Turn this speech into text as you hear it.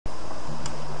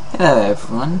Hello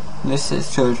everyone, this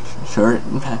is Shorty,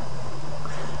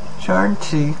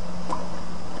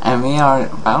 and we are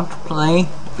about to play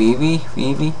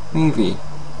VVVVV.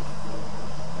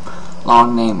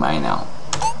 Long name, I know.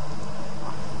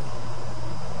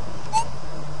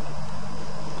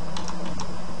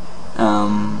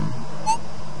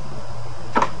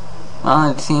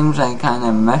 Well, it seems I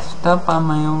kinda messed up on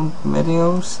my own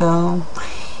video, so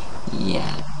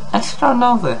yeah, let's start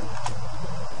over.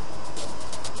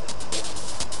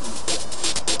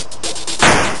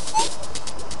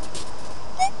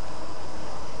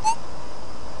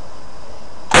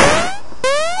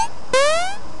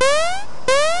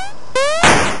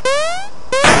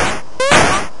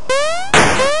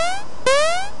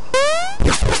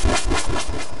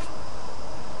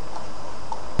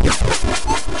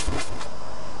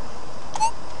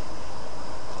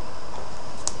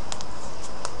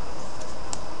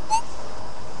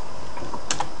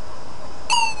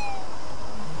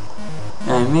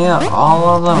 And we are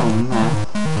all alone now.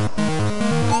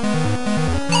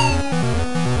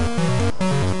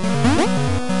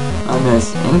 On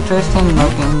this interesting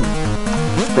looking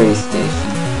space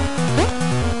station.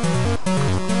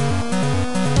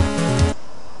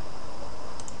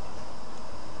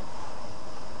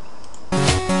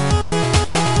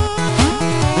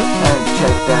 Let's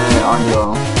check the audio.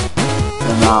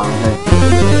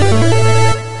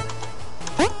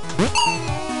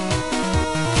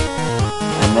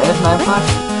 And there's my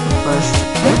first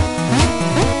hit.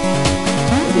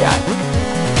 Yeah.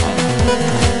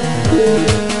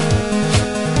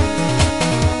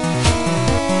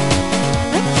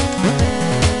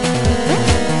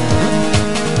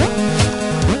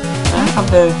 I hope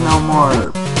there's no more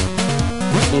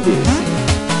idiocy.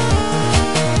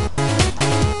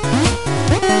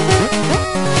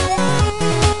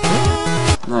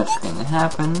 That's gonna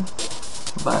happen,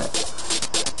 but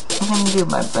I'm gonna do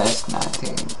my best not to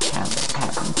have it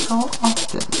happen so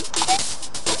often.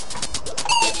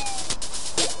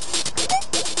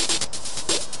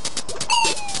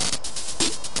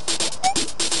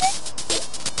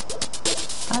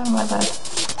 Sorry about that.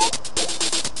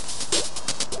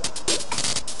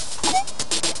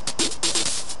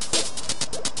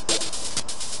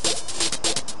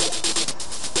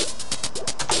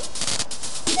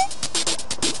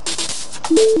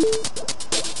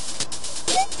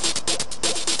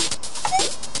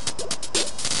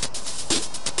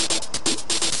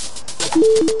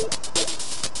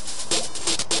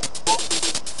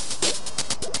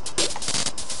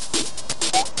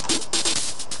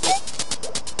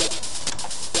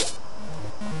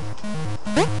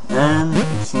 And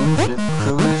it seems the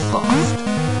crew is lost.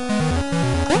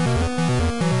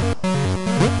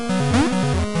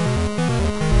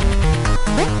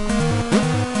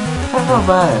 I feel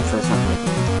bad for some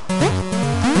reason.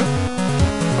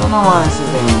 Don't know why this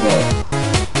didn't get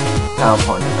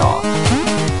teleported off.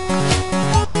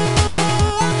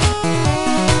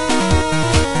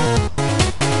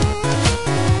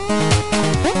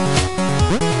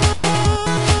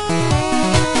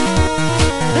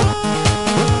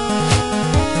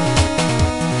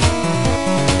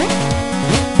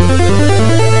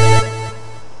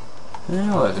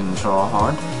 That wasn't so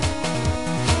hard.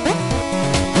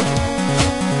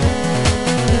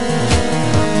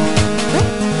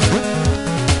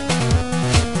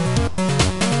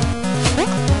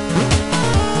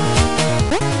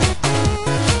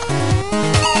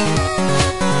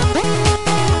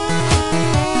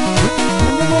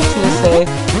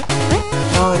 Safe.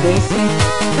 No, they see.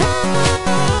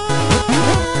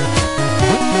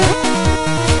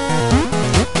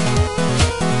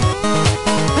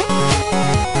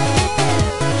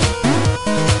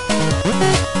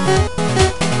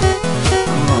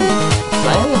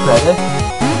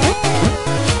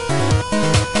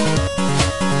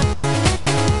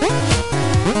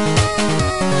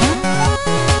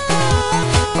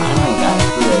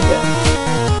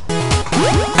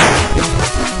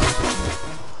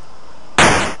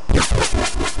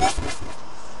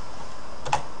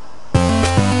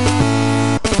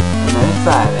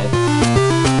 Silent.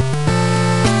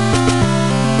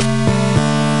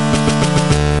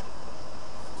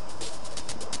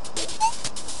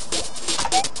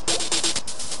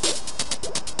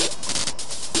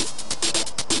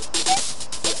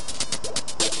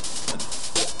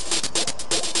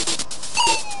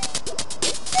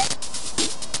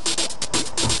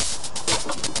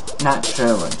 Not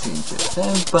sure what he just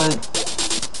said, but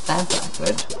that's not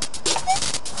good.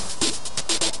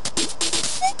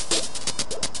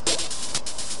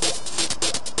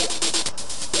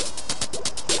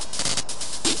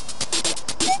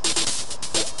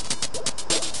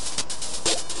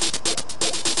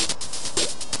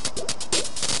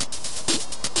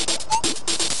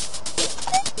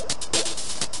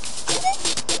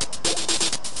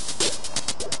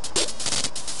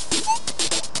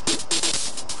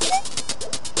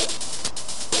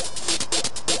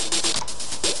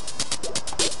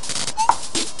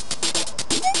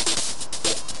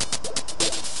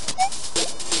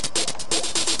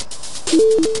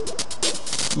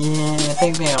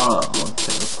 think they are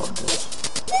teleporters.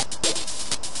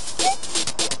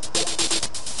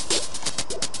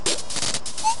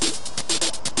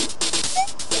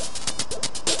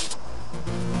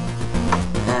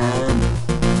 And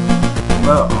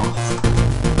we're off.